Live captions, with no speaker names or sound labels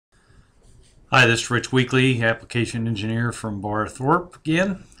Hi, this is Rich Weekly, application engineer from Bar Thorpe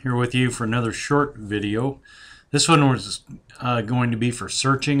again, here with you for another short video. This one was going to be for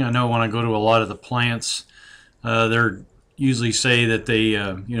searching. I know when I go to a lot of the plants, they're usually say that they,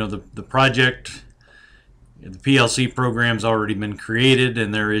 the project, the PLC program's already been created,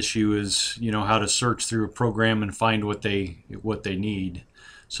 and their issue is, how to search through a program and find what they need.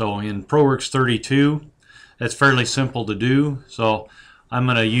 So in Proworx32, that's fairly simple to do. So I'm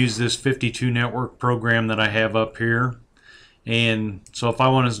going to use this 52 network program that I have up here. And so if I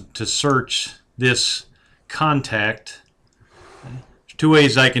wanted to search this contact, there's two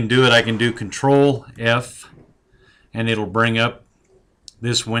ways I can do it. I can do Control F and it'll bring up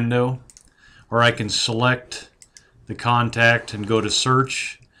this window, or I can select the contact and go to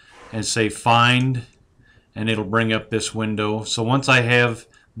search and say find, and it'll bring up this window. So once I have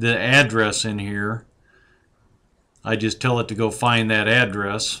the address in here, I just tell it to go find that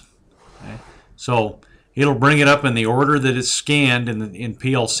address. Okay. So it'll bring it up in the order that it's scanned in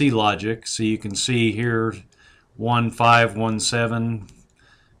PLC logic. So you can see here 1517,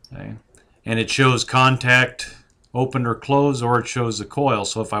 okay. And it shows contact opened or closed, or it shows the coil.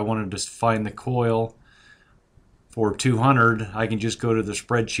 So if I wanted to find the coil for 200, I can just go to the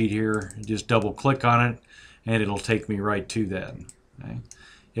spreadsheet here, just double click on it, and it'll take me right to that. Okay.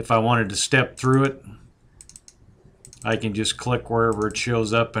 If I wanted to step through it, I can just click wherever it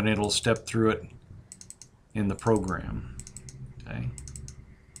shows up and it'll step through it in the program. Okay.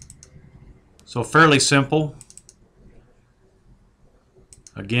 So fairly simple.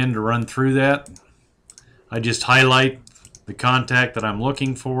 Again, to run through that, I just highlight the contact that I'm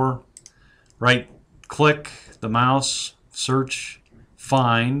looking for, right click the mouse, search,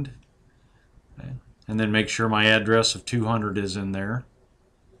 find, okay, and then make sure my address of 200 is in there.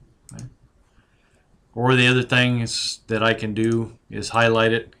 Okay. Or the other thing is that I can do is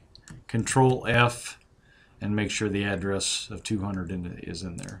highlight it, Control F, and make sure the address of 200 is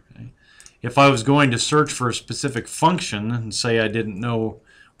in there. Okay. If I was going to search for a specific function and say I didn't know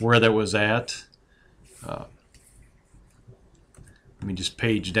where that was at, let me just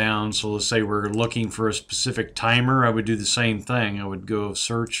page down. So let's say we're looking for a specific timer. I would do the same thing. I would go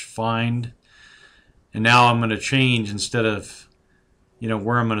search, find, and now I'm going to change, instead of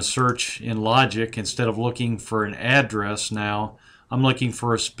where I'm going to search in logic, instead of looking for an address, now I'm looking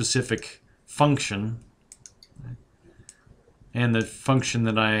for a specific function. And the function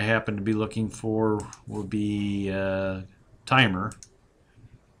that I happen to be looking for will be timer.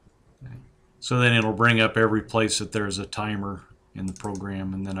 Okay. So then it'll bring up every place that there's a timer in the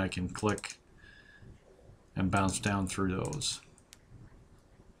program, and then I can click and bounce down through those.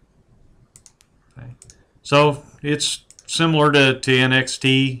 Okay. So it's similar to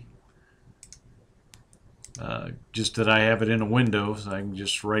NXT, just that I have it in a window, so I can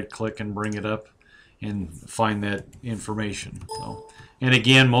just right click and bring it up and find that information. So, and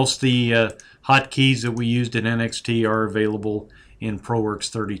again, most of the hotkeys that we used in NXT are available in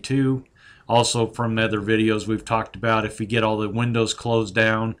Proworx32. Also from other videos we've talked about, if you get all the windows closed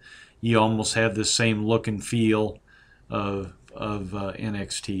down, you almost have the same look and feel of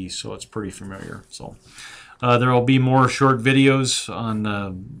NXT, so it's pretty familiar. So there will be more short videos on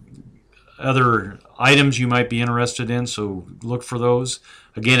other items you might be interested in, so look for those.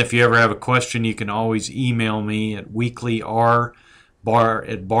 Again, if you ever have a question, you can always email me at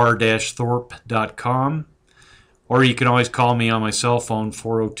weeklyr@bar-thorpe.com, or you can always call me on my cell phone,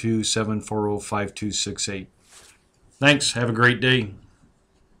 402-740-5268. Thanks. Have a great day.